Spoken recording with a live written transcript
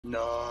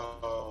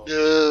No.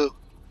 No.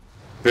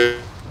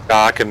 The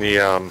dock in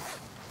the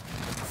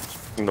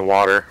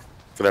water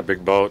for that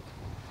big boat.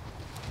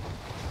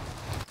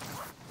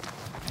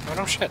 Oh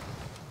no shit.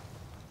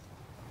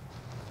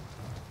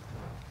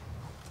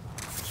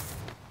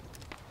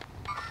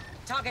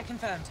 Target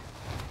confirmed.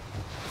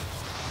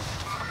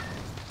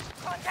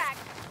 Contact!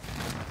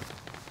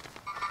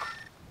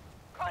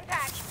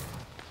 Contact!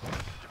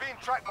 You're being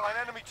tracked by an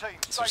enemy team.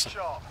 Stay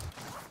sharp.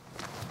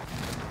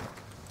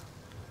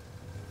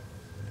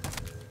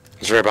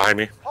 He's right behind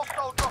me.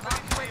 Hostile dropping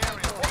into the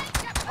area.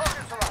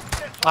 Targets are up.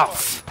 Get to Oh,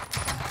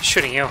 work.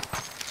 shooting you.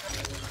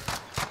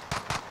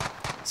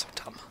 So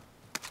dumb.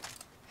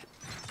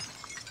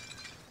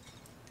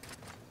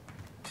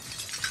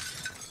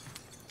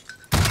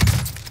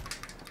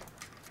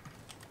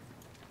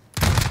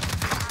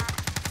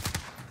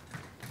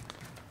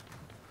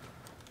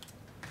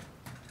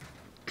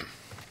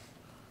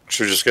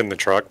 Should we just get in the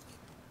truck?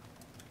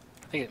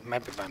 I think it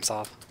might be by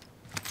himself.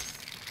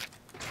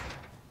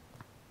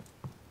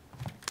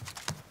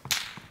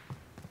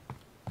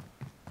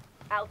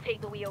 I'll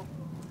take the wheel.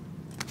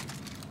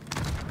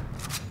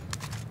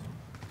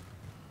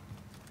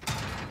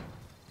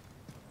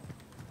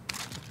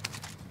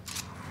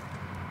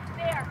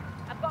 There!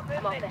 I've got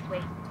movement. I'm off this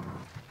way.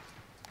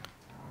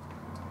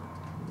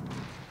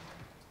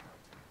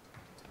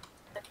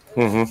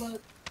 Mm-hmm.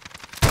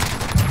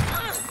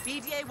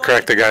 BDA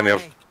Correct the guy in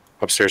the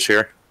upstairs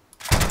here.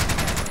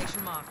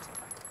 Destination marked.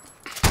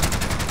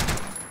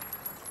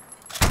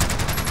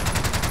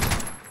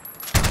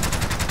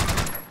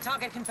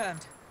 Target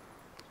confirmed.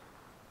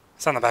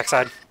 It's on the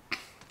backside.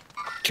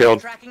 Killed.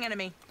 Tracking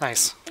enemy.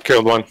 Nice.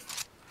 Killed one.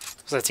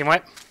 Was that a team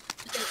wipe?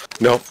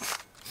 Nope.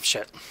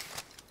 Shit.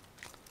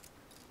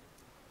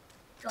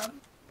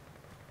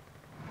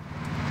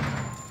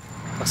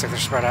 Looks like they're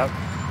spread out.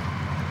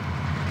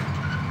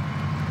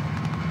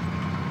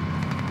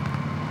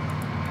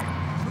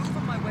 Move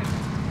on my way.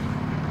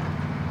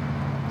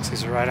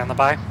 These are right on the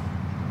buy.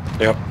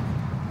 Yep.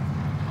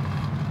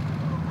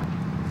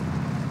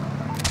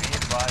 Be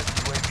advised,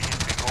 UAV in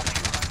big open.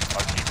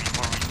 RTB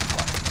for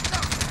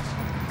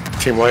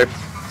resupply. Team wipe.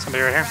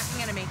 Somebody right here.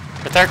 Tracking enemy.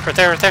 Right there, right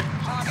there, right there.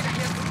 Target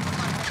appears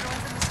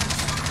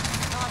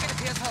Target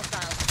appears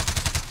hostile.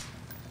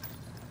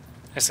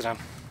 Nice down.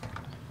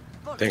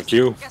 Bullets. Thank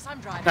you. Guess I'm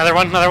driving. Another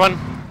one, another one.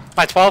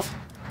 By 12.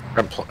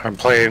 I'm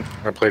playing.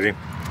 I'm plating.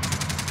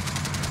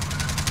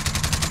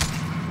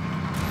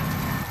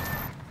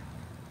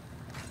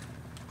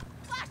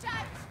 Flash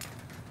out.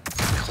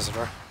 Close the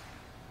door.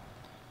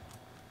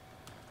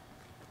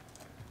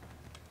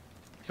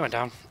 He went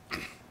down.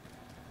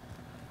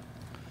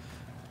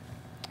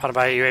 How to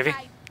buy a UAV?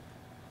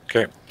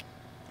 Okay.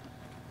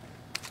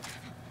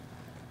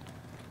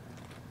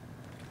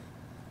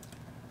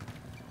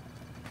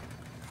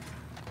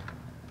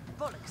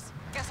 Bullets.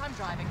 Guess I'm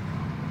driving.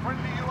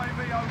 Friendly UAV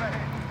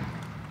overhead.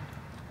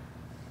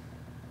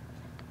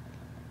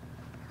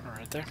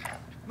 Right there.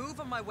 Move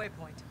on my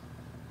waypoint.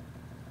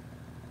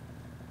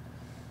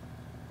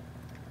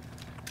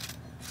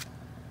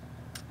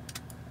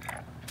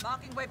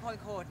 Marking waypoint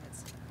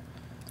coordinates.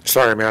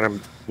 Sorry, man.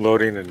 I'm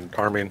loading and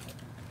arming.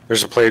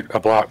 There's a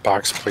block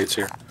box of plates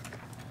here.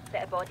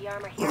 Bit of body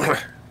armor here.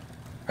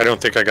 I don't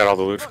think I got all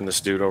the loot from this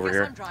dude over Guess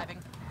here. I'm driving.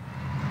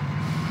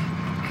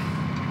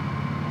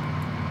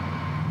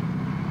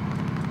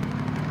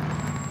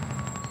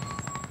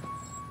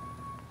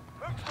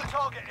 Move to the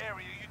target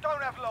area. You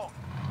don't have long.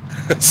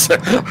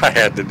 I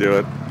had to do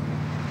it.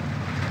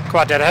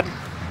 Quad dead ahead.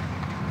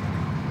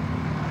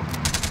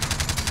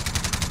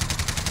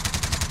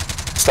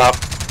 Stop.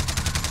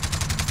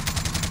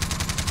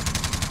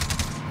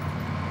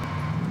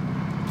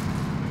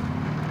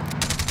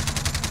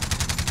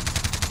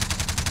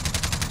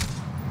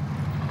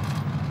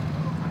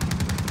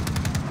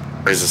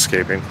 He's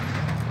escaping.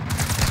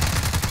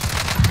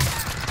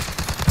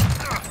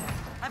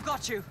 I've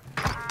got you.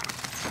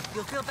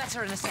 You'll feel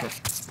better in a sec.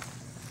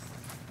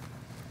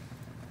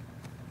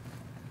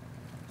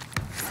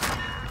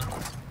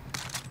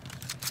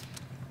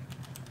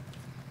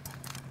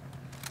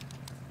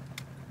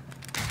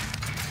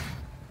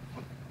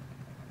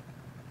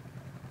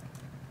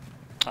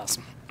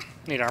 Awesome.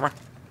 Need armor?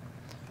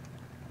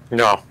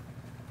 No. I'm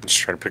just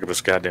trying to pick up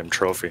this goddamn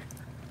trophy.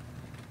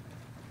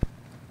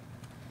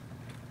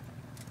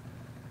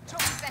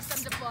 Trophy vest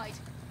undeployed.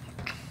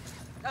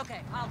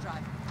 Okay, I'll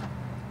drive.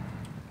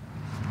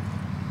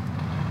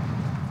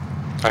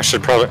 I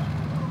should probably...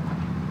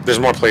 There's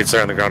more plates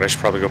there on the ground I should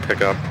probably go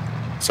pick up.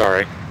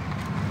 Sorry.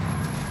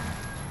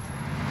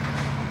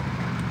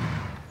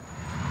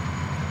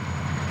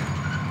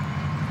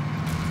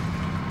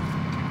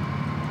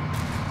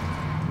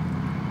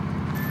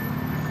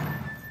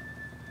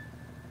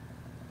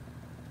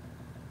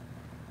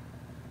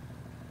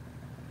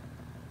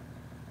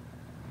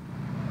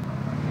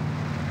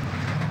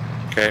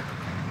 Okay.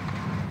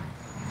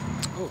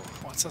 Oh,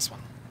 what's this one?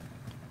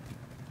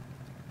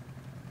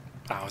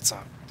 Oh, it's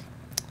a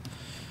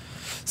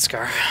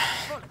Scar.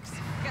 Bullets.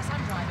 Guess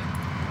I'm driving.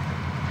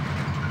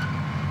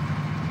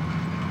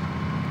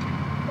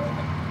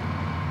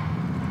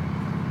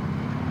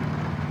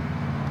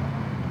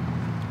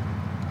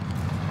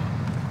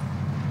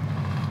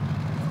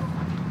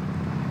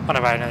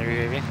 Wanna buy another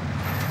UAV?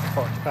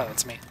 Oh,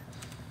 that's me.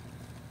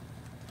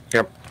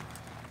 Yep.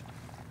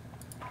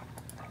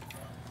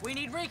 We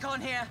need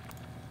recon here.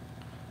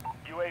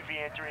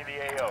 UAV entering the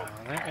AO.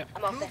 There, yep.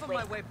 I'm off Move this on way.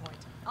 my waypoint.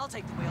 I'll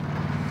take the wheel.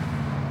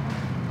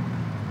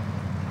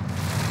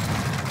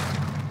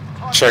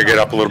 Should I get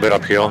up a little bit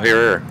uphill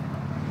here,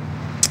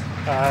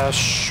 or,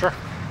 Sure.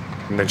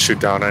 and then shoot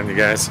down on you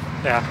guys?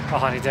 Yeah, I'll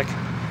honey dick.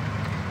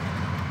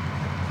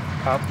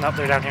 Oh, nope,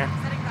 they're down here.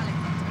 Setting rally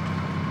point.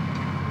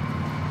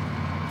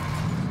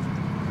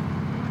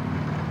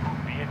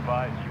 Be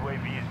advised,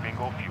 UAV is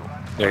bingo fuel.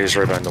 Yeah, he's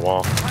right behind the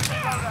wall.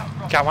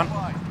 Got one.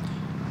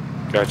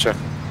 Gotcha.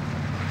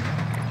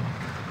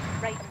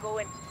 Right, I'm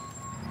going.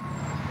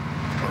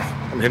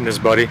 I'm hitting his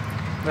buddy.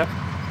 Yep.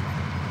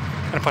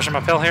 Gonna push him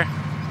uphill here.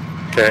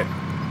 Okay.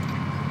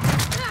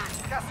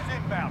 Gas is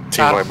inbound.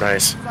 Team wipe,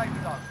 nice. Safe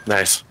zone.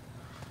 Nice.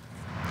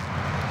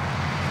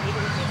 Leave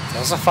it with me.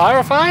 There's a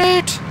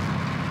firefight!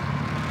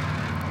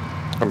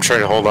 I'm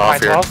trying to hold off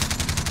here. 12.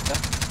 Yep.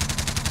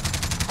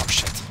 Oh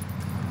shit.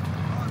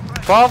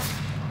 12.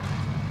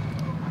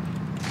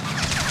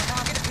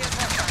 Target appears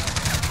hostile.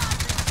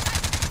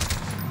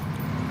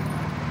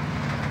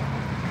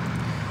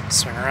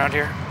 Swing around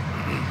here.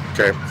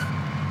 Okay.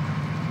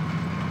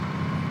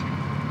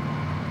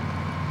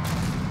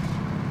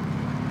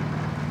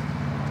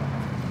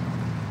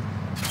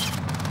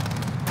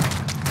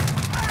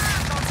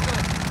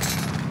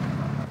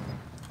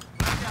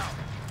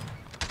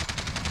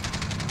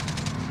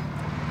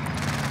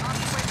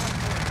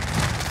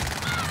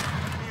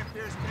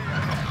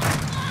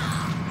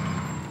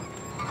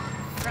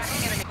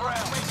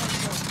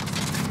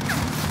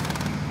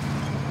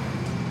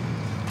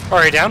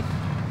 Already down?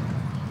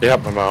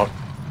 Yep, I'm out.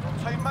 Your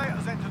teammate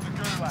has entered the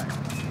gulag.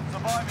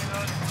 Surviving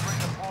early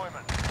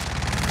redeployment.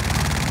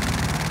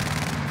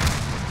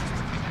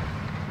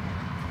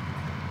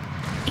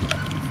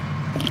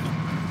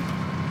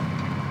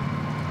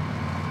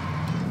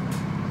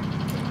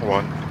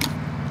 One.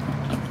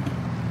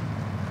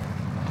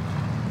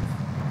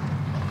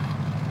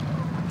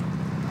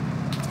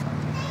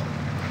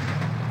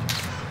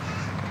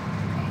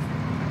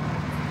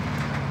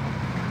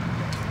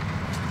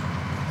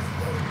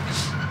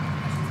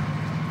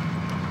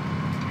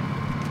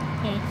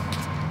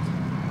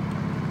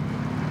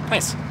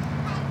 Nice.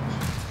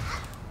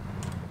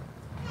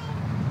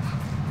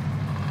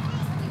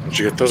 Did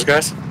you get those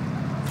guys?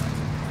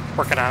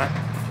 Working on it.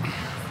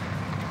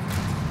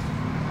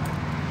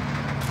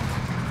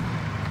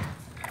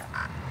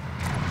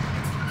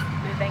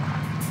 Moving.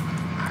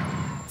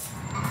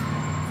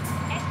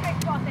 X-ray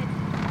spotted.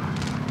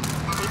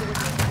 Leave it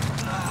with me.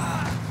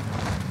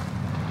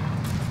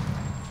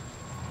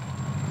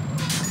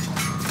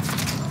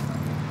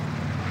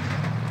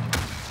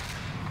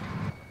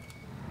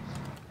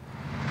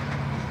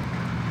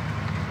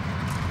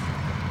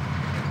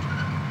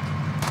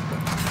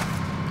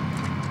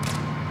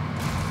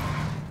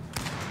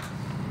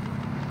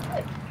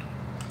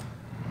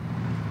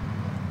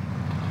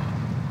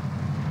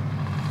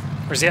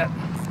 Where's he at?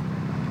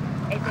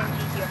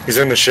 SMG here. He's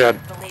in the shed.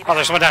 Believe Oh,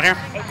 there's someone down here.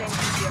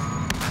 SMG here.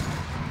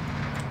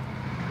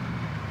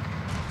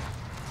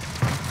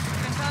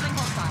 Confirming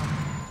hostile.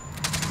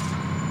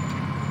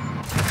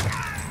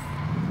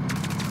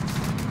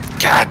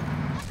 God.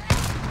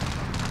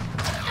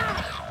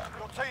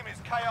 Your team is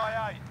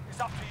KIA. It's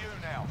up to you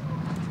now.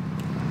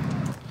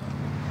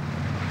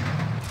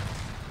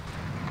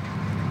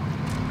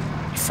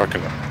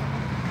 Fucking.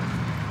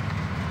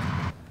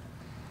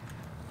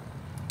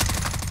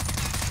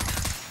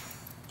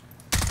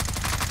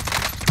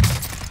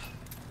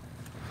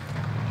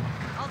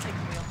 I'll take the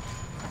wheel.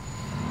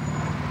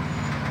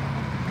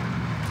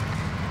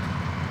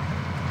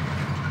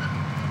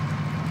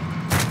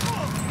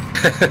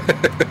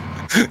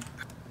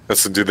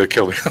 That's the dude that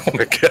killed me. Oh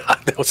my god,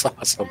 that was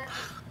awesome.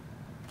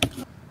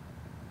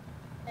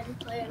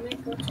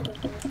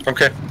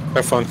 Okay,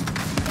 have fun.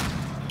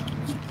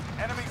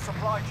 Enemy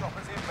supply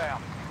choppers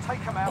inbound.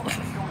 Take them out and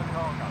secure the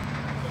cargo.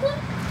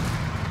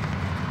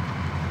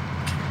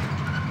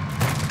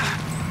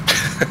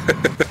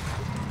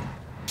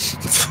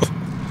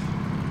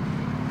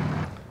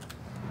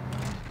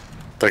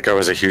 That guy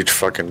was a huge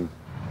fucking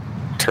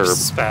turb.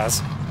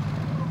 Spaz.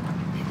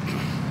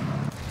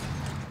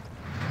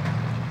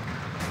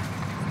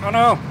 Oh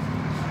no!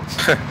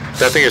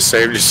 That thing has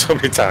saved you so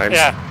many times.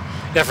 Yeah.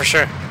 Yeah, for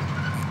sure.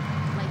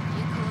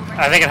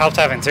 I think it helped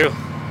having two.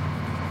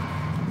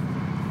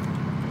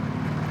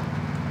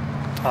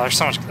 Oh, there's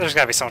so much. There's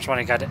gotta be so much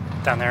money got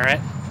down there,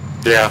 right?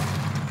 Yeah.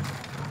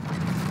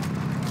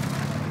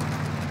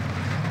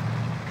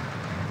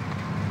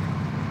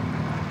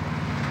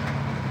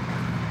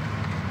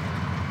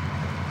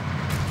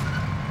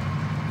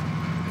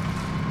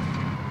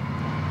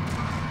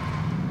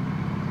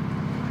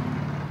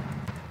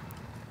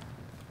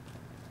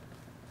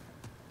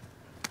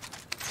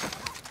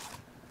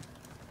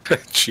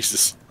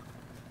 Jesus.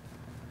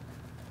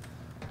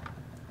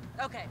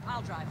 Okay,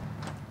 I'll drive.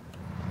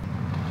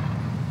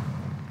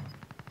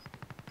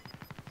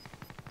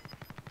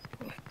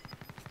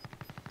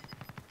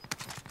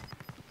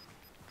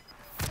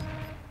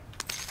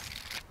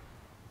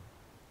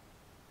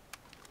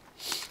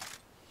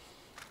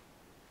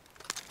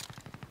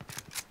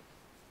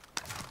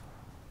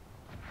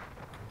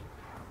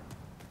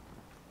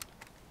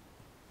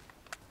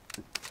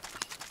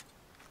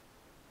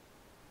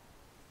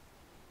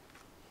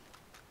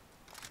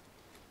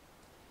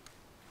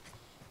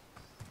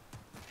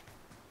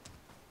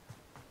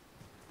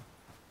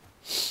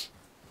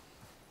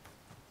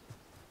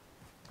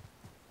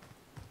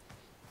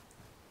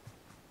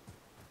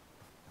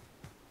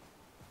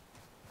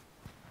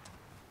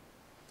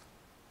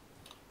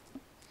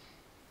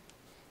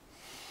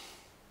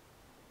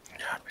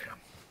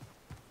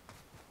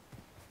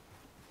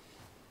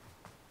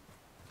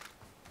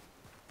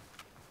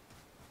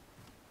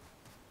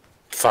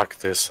 Fuck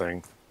this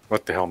thing.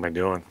 What the hell am I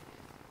doing?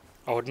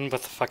 Odin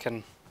with the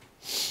fucking...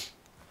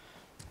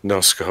 No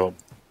scope.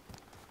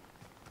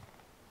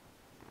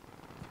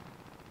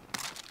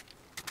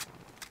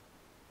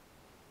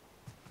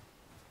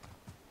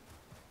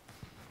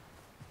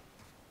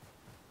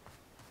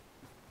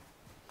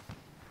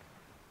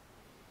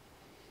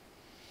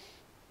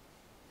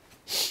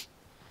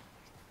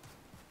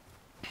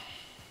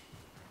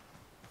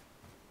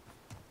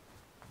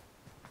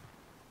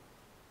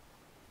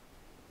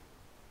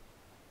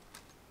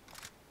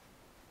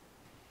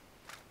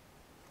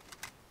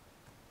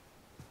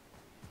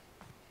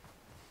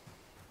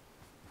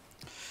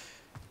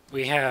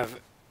 We have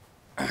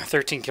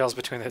 13 kills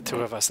between the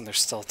two of us, and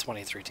there's still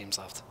 23 teams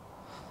left.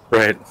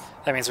 Right.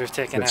 That means we've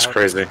taken That's out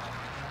crazy.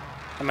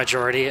 a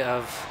majority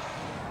of,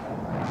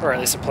 or at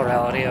least a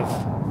plurality of...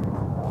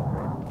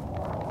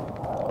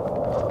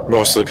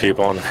 Most of the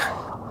people. And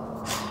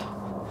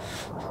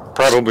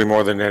probably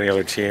more than any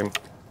other team.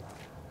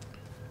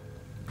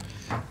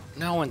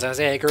 No one's as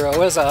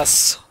aggro as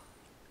us.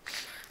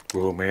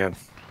 Oh man.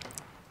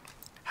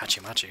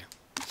 Hachi machi.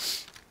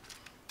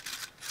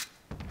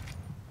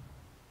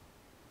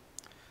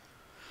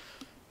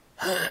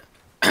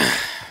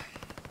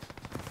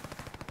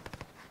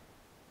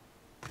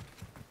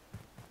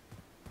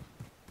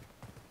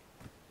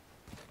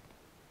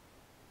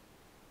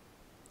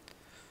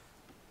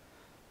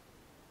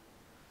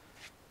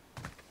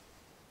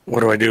 What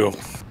do I do?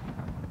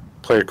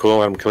 Play it cool,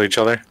 let them kill each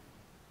other?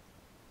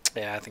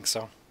 Yeah, I think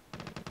so.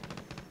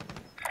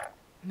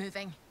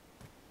 Moving.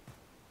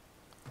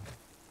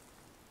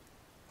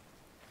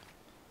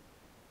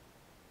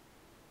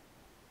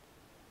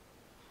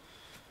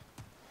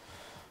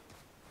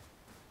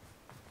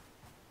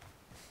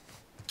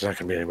 There's not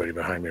gonna be anybody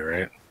behind me,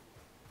 right?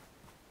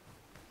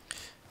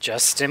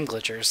 Just stim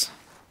glitchers.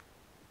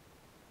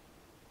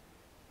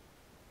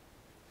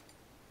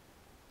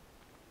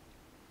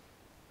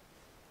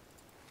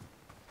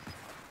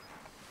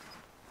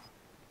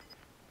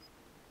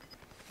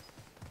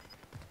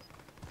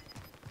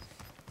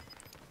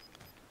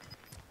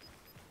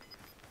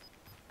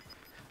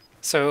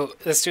 So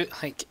this dude,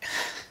 like,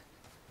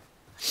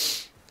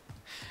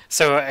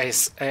 so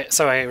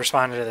I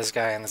responded to this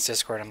guy in this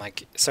Discord. I'm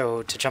like,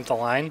 so to jump the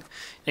line, and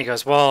he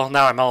goes, well,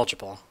 now I'm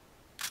eligible.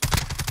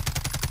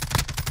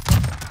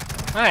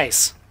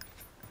 Nice.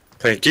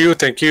 Thank you,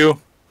 thank you.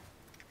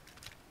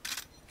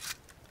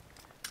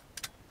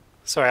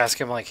 So I ask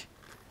him like,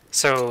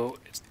 so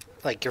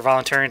like you're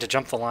volunteering to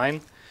jump the line,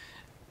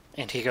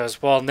 and he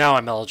goes, well, now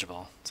I'm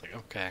eligible. It's like,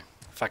 okay,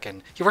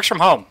 fucking, he works from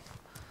home.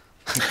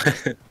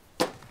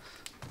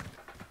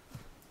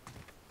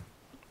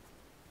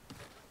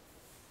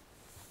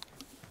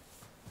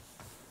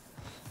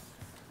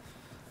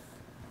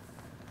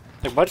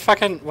 Like, what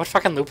fucking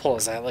loophole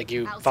is that? Like,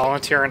 you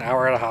volunteer an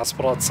hour at a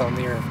hospital at some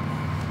near...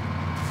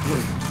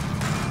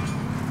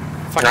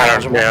 fucking I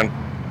don't, eligible. man.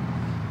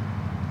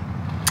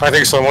 I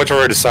think so much of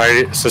our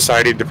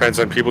society depends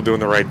on people doing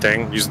the right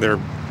thing, using their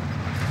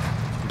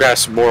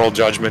best moral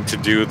judgment to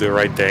do the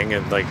right thing,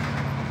 and like...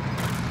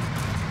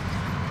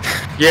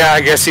 Yeah,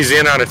 I guess he's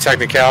in on a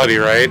technicality,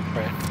 right?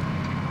 Right.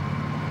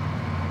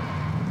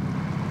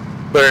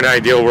 But in an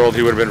ideal world,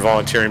 he would have been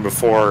volunteering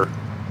before...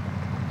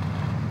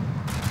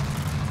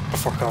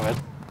 Before COVID.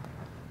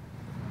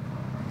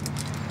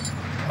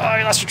 Oh,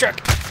 you lost your truck.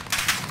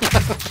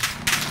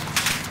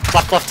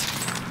 Left.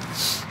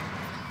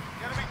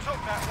 The enemy took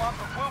that one,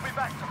 but we'll be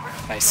back to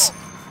finish the Nice. job.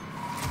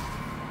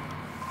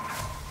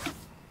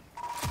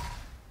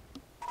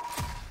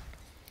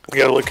 We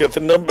gotta look at the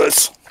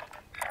numbers.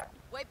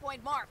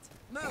 Waypoint marked.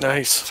 Move.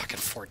 Nice. Fucking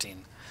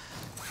 14.